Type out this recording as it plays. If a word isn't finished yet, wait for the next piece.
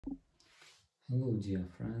Hello dear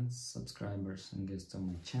friends, subscribers and guests on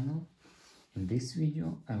my channel. In this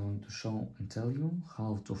video I want to show and tell you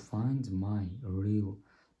how to find my real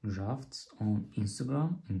drafts on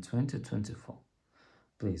Instagram in 2024.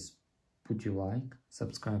 Please put your like,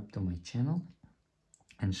 subscribe to my channel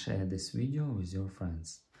and share this video with your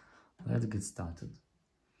friends. Let's get started.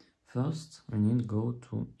 First we need to go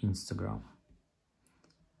to Instagram.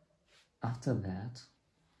 After that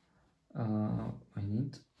we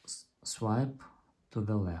need swipe to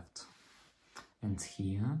the left, and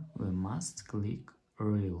here we must click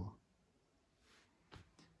Reel.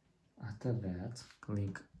 After that,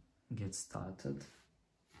 click Get Started,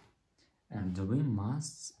 and we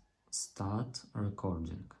must start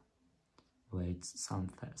recording. Wait some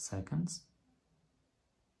seconds,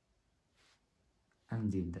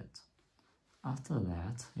 and did that. After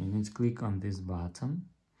that, you need to click on this button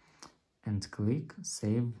and click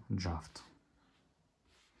Save Draft.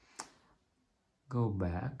 Go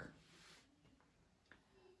back,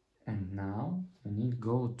 and now we need to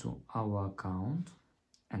go to our account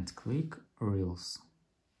and click Reels.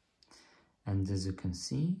 And as you can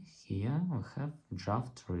see, here we have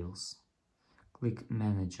Draft Reels. Click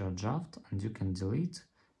Manage your draft and you can delete,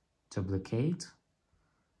 duplicate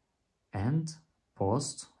and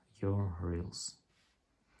post your Reels.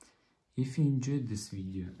 If you enjoyed this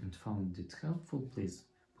video and found it helpful, please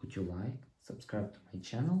put your like, subscribe to my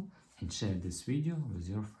channel and share this video with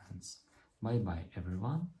your friends. Bye bye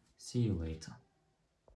everyone, see you later.